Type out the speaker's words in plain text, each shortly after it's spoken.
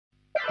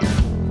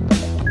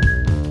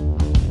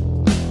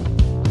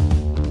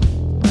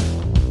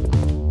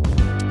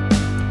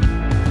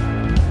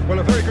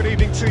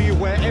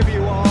wherever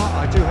you are,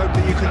 I do hope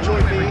that you can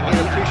join me in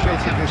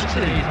appreciating this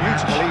truly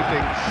beautiful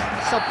evening.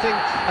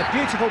 A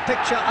beautiful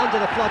picture under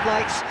the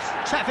floodlights.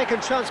 Traffic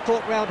and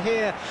transport round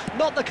here,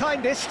 not the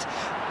kindest,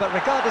 but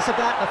regardless of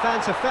that, the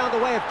fans have found a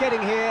way of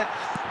getting here.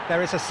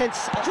 There is a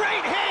sense of...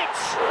 Great hit!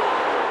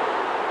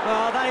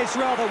 Oh, that is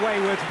rather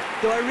wayward.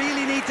 Do I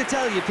really need to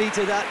tell you,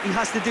 Peter, that he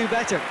has to do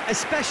better,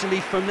 especially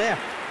from there?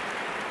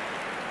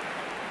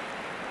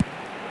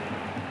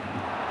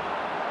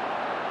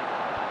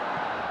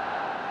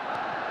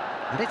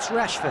 And it's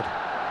Rashford.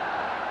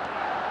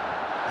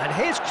 And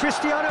here's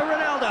Cristiano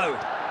Ronaldo.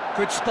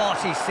 Good spot,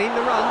 he's seen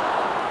the run.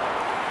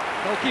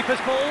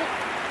 Goalkeeper's ball.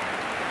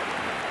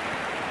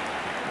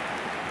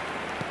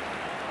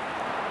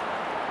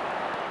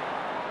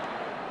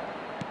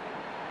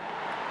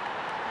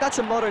 That's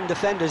a modern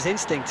defender's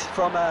instinct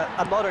from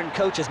a modern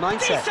coach's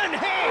mindset. Decent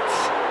hit!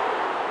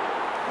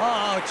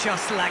 Oh,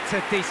 just lacked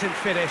a decent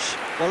finish.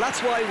 Well,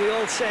 that's why we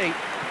all say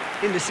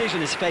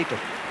indecision is fatal.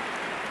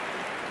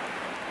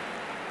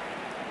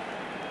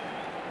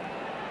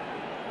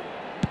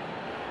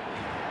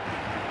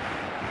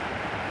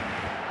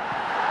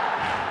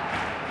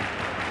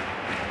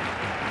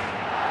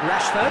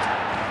 Rashford.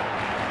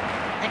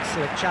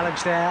 Excellent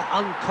challenge there,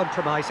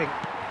 uncompromising.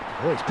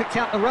 Oh, he's picked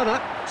out the runner.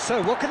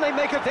 So what can they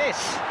make of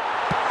this?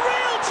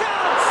 Real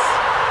chance!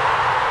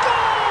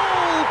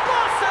 Goal!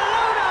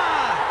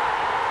 Barcelona!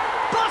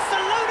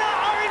 Barcelona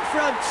are in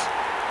front!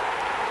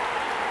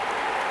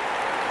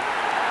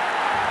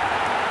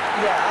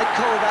 Yeah, I'd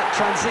call that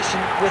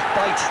transition with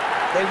bite.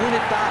 They won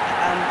it back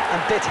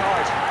and bit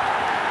hard.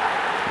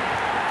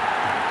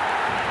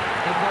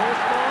 The goal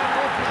scorer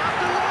for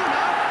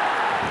Barcelona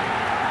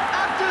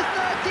after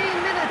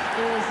 13 minutes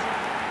is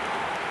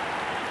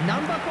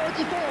number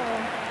 44.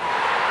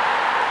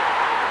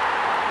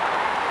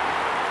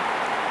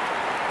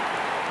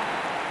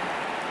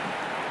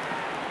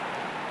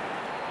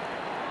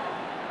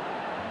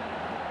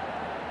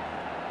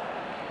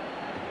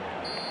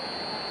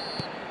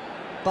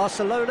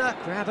 Barcelona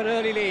grab an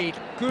early lead.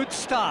 Good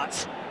start.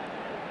 It's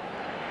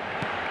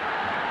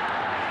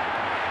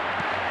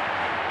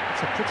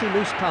a pretty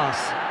loose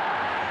pass.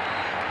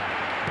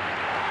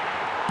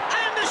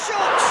 And the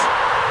shot!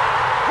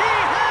 He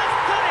has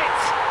done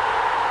it!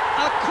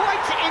 A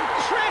quite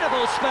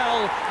incredible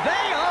spell.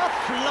 They are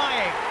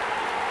flying.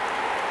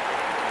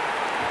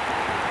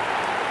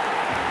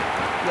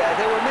 Yeah,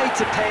 they were made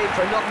to pay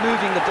for not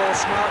moving the ball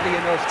smartly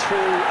enough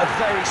through a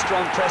very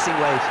strong pressing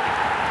wave.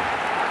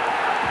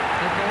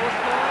 The goal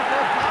scorer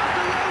for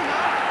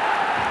Barcelona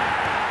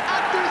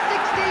after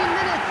 16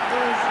 minutes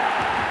is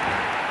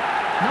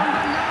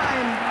number 9.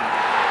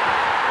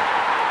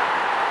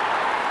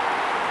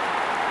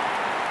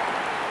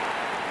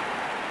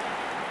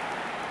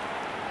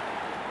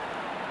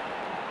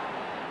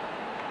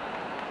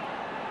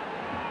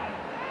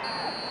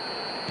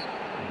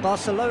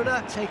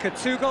 Barcelona take a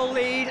 2-goal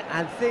lead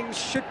and things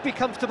should be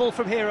comfortable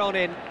from here on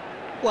in.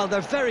 Well,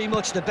 they're very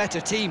much the better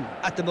team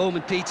at the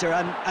moment, Peter,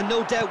 and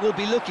no doubt will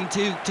be looking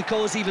to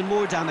cause even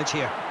more damage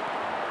here.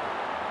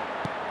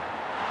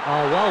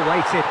 Oh, well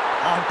weighted.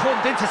 Oh,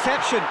 important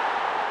interception.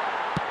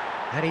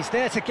 And he's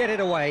there to get it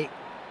away.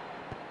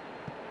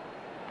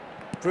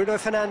 Bruno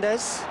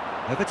Fernandes,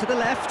 over to the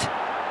left.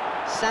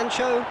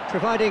 Sancho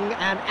providing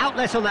an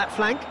outlet on that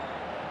flank.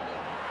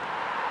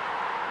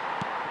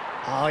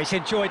 Oh, he's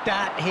enjoyed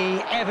that.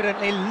 He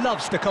evidently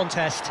loves the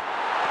contest.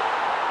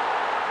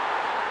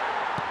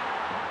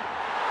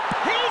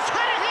 He's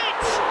had a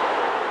hit!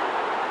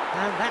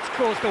 And that's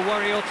caused a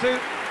worry or two.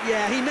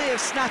 Yeah, he may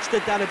have snatched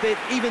at that a bit,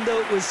 even though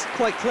it was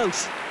quite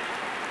close.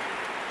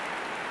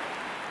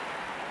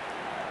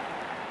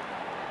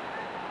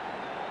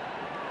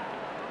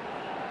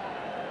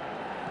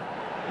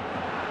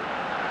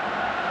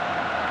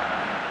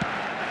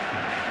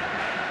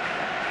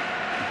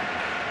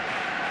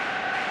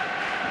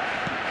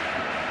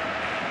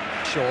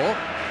 Sure.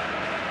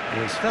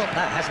 He's felt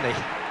that, hasn't he?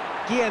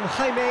 Guillaume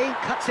Jaime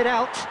cuts it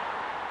out.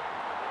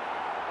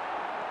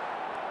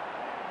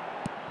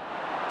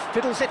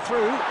 Fiddles it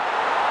through.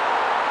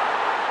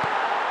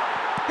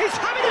 He's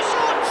having a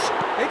shot!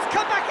 It's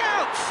come back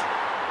out!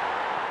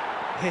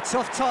 It's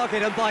off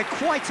target and by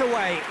quite a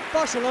way.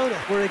 Barcelona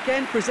were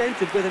again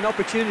presented with an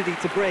opportunity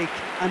to break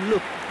and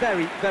look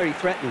very, very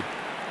threatening.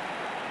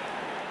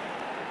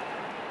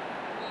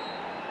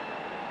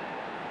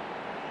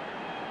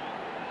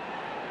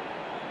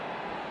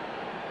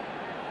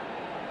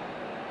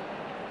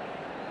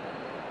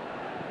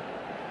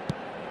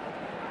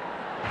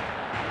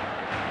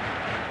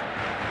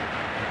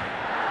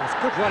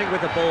 Good running with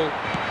the ball.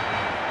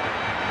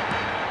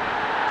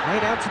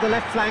 Played out to the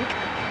left flank.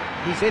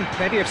 He's in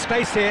plenty of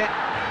space here.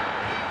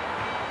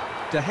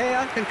 De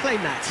Gea can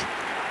claim that.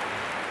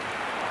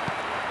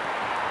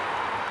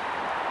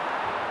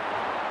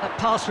 That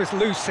pass was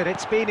loose and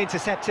it's been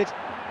intercepted.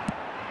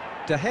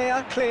 De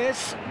Gea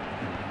clears.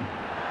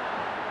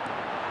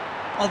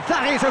 Oh,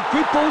 that is a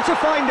good ball to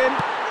find him.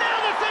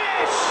 Now the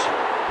finish!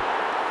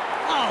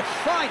 Oh,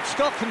 fine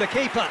stop from the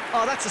keeper.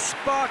 Oh, that's a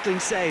sparkling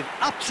save.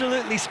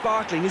 Absolutely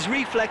sparkling. His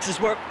reflexes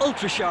were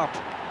ultra sharp.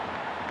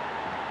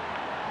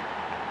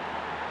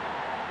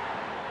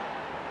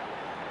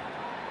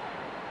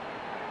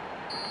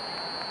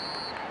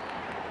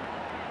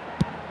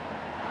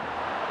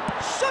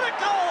 Shot at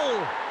goal!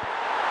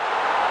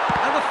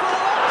 And the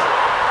follow-up.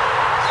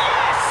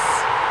 Yes!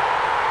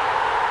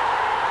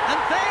 And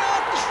they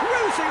are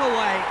cruising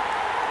away.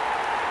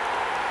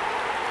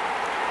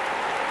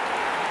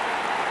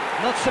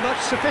 Not so much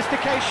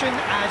sophistication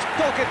as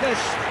doggedness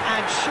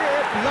and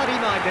sheer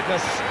bloody-mindedness.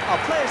 Oh,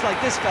 players like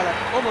this fella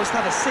almost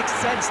have a sixth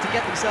sense to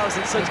get themselves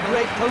in such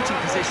great coaching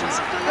positions.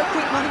 How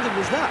quick-minded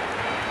was that?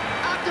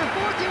 After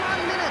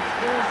 41 minutes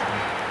is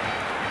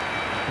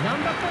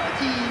number 40.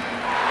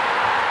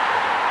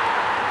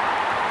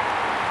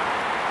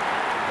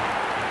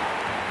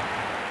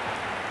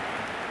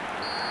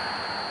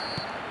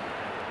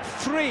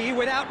 3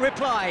 without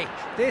reply.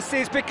 This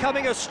is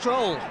becoming a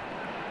stroll.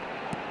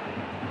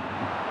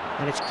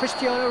 And it's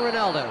Cristiano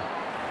Ronaldo.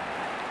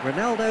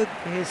 Ronaldo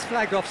is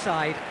flagged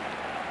offside.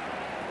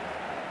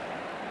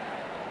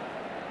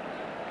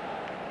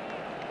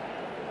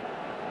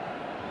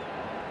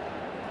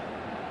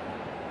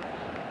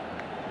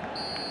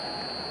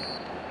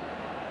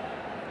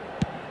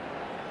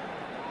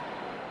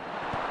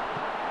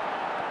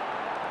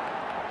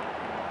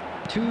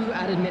 Two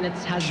added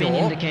minutes has been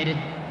Sure. indicated.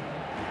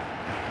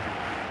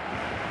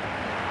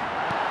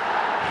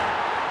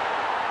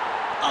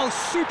 Oh,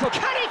 super!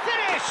 Can he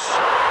finish?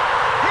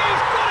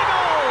 He's got a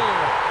goal!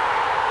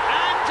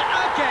 And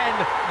again,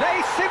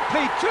 they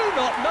simply do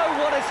not know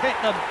what has hit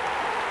them.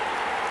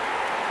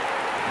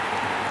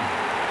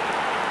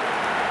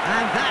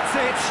 And that's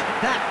it.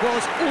 That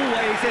was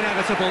always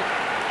inevitable.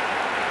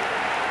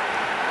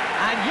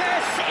 And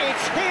yes,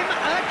 it's him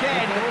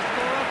again. The goal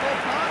scorer for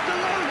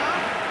Barcelona,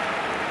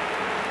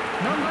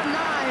 number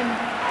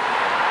 9.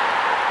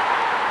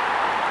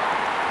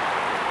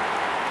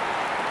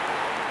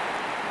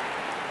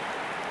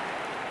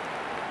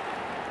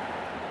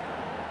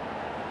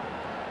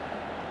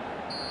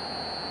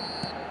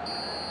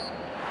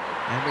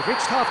 And we've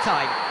reached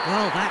half-time.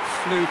 Well, that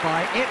flew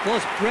by. It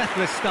was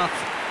breathless stuff.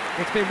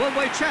 It's been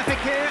one-way traffic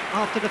here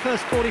after the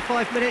first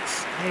 45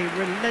 minutes. A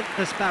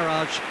relentless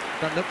barrage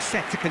that looks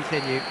set to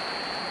continue.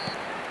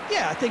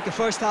 Yeah, I think a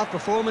first-half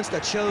performance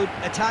that showed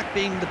attack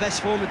being the best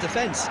form of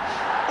defence.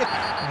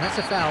 And that's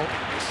a foul.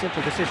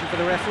 Simple decision for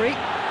the referee.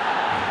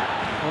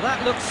 Well,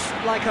 that looks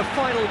like a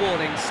final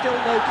warning. Still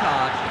no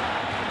card.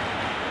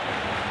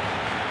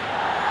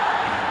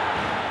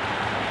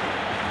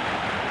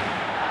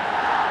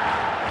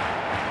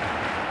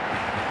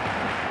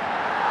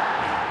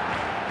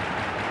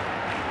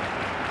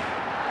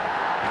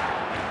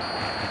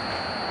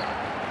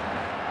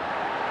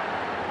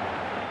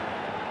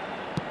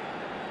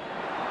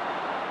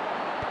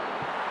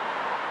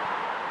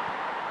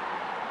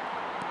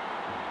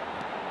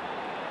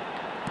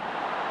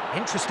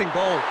 Interesting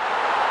ball.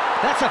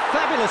 That's a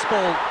fabulous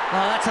ball.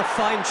 Oh, that's a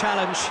fine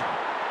challenge.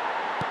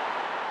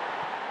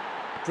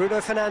 Bruno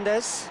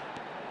Fernandes.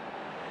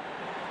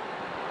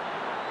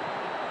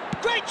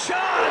 Great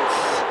chance!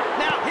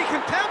 Now, he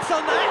can pounce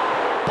on that.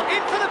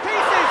 In for the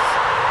pieces.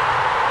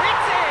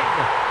 It's in!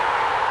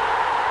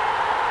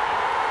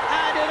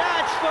 And it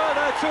adds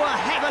further to a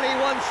heavily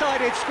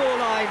one-sided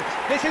scoreline.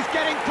 This is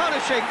getting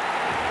punishing.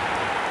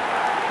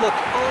 Look,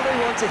 all they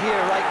want to hear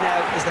right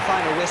now is the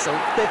final whistle.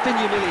 They've been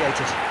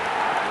humiliated.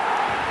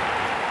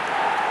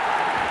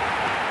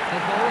 The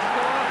goal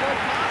scorer for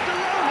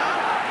Barcelona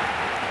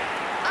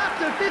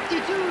after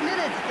 52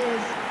 minutes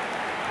is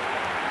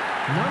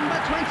number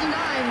 29.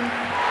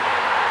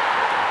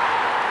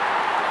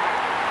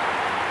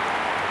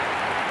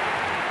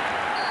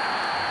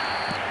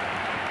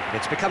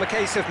 It's become a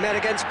case of men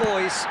against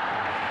boys.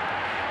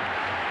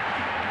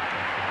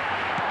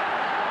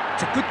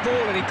 It's a good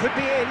ball and he could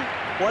be in.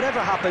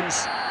 Whatever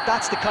happens,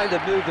 that's the kind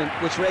of movement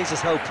which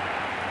raises hope.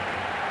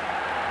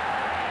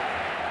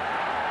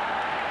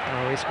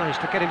 Oh, he's managed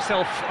to get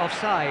himself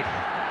offside.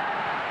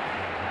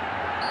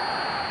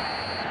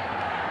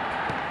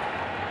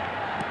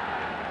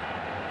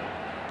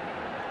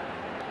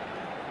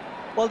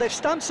 Well, they've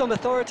stamped some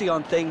authority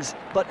on things,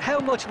 but how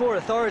much more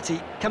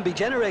authority can be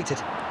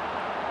generated?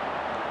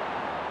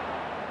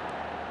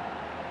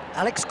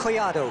 Alex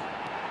Collado.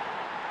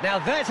 Now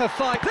there's a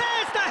fight.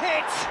 There's the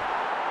hit!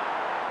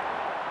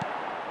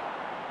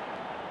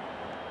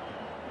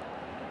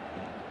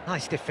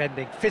 Nice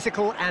defending,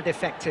 physical and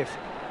effective.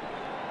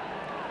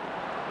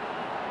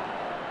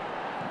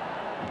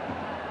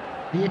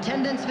 The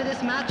attendance for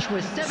this match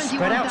was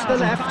Spread out to the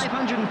left.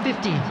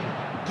 71,550.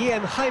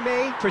 Guillem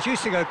Jaime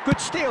producing a good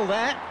steal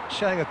there,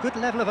 showing a good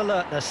level of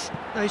alertness.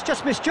 No, he's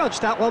just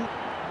misjudged that one.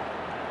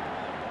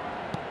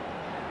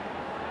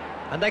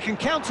 And they can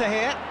counter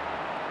here.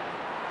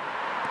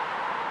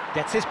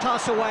 Gets his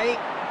pass away.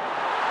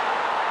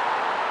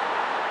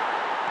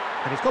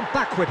 And he's gone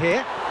backward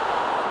here.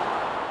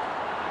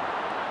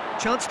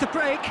 Chance to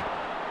break.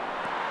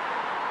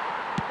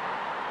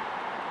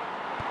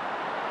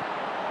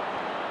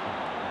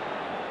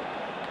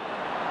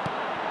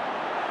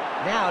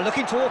 Now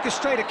looking to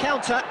orchestrate a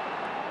counter.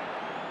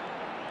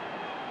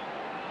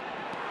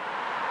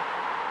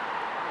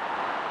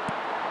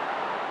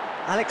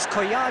 Alex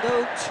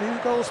Collado,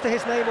 2 goals to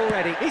his name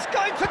already. He's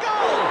going for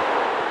goal!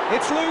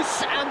 It's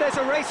loose and there's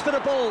a race for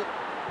the ball.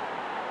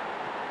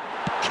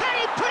 Can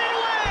he put it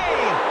away?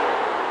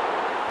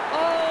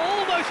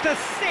 Oh, almost a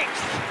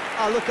 6th!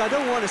 Oh, look, I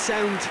don't want to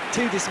sound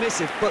too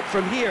dismissive, but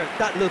from here,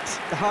 that looked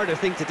the harder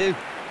thing to do.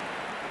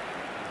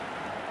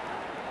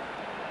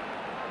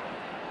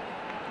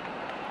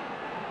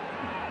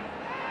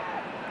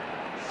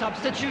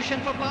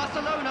 Substitution for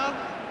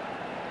Barcelona.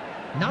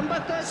 Number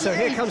 38. So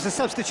here comes the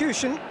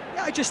substitution.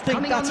 Yeah, I just think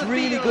Coming that's on the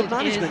really good field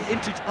management.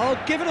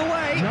 Oh, given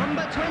away.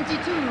 Number 22.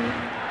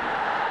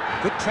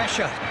 Good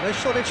pressure. No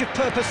shortage of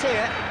purpose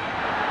here.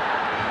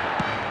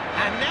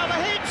 And now the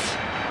hit.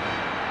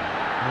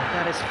 And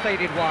that is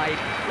faded wide.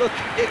 Look,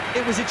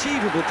 it was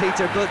achievable,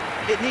 Peter, but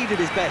it needed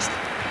his best.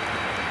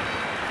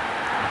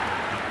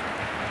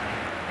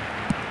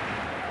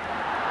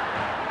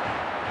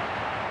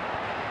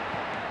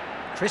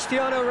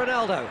 Cristiano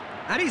Ronaldo.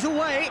 And he's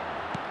away.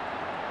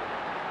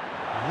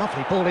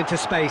 Lovely ball into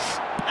space.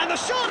 And the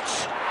shot!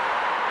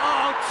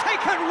 Oh,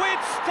 taken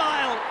with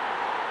style.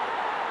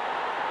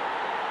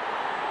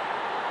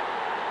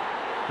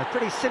 A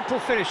pretty simple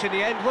finish in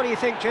the end. What do you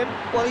think, Jim?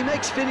 Well, he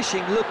makes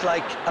finishing look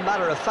like a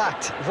matter of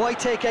fact. Why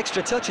take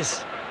extra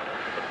touches?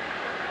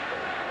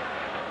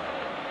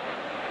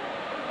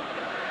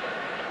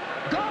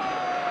 Goal!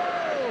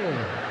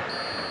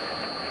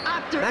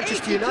 After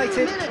Manchester 82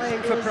 United minutes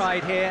playing for is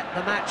pride here.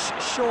 The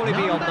match surely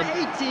beyond them.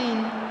 Number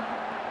 18.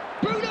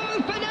 Bruno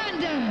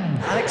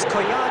Fernandes. Alex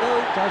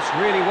Collado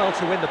does really well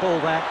to win the ball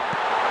there.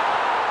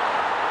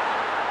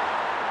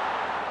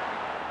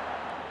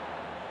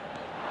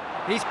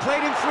 He's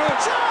played him through.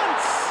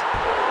 Chance!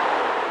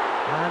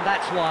 And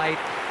that's wide.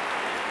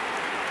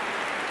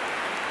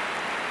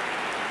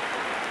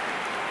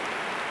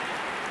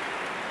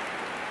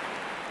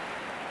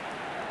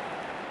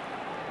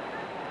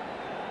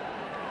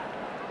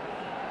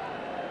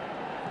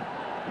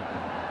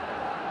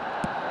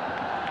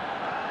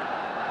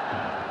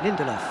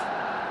 Lindelof.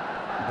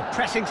 The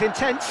pressing's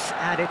intense,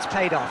 and it's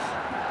paid off.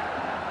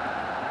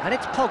 And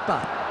it's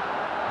Pogba.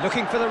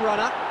 Looking for the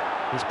runner.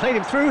 He's played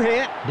him through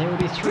here. There will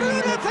be 3 Bruno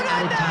minutes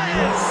added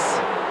time.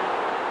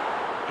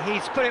 Fernandes!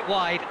 He's put it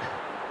wide.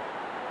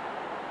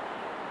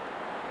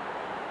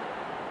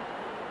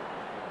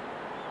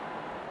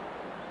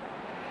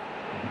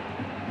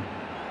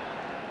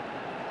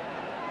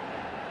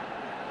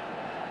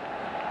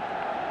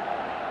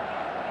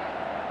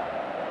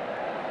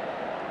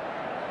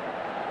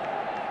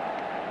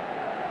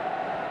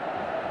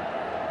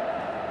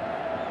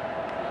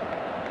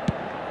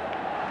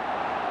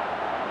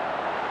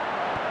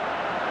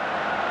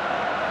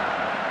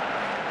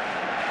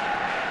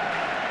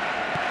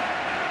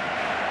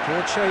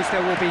 Board shows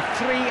there will be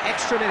 3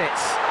 extra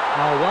minutes.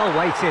 Oh, well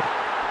waited.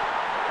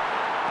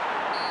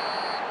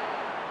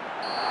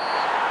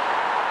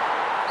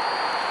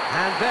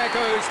 And there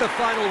goes the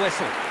final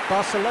whistle.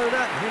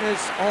 Barcelona,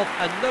 winners of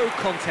a no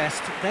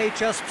contest. They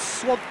just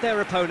swamped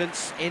their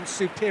opponents in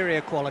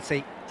superior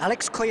quality.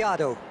 Alex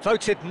Collado,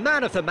 voted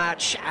man of the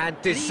match, and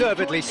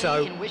deservedly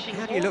so.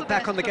 How do you look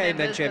back on the game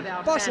then, Jim?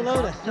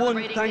 Barcelona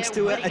won thanks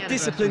to a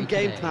disciplined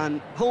game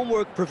plan.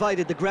 Homework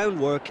provided the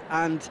groundwork,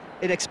 and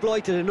it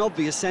exploited an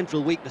obvious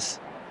central weakness.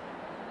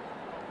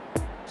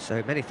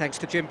 So many thanks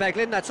to Jim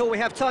Beglin. That's all we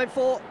have time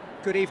for.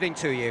 Good evening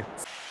to you.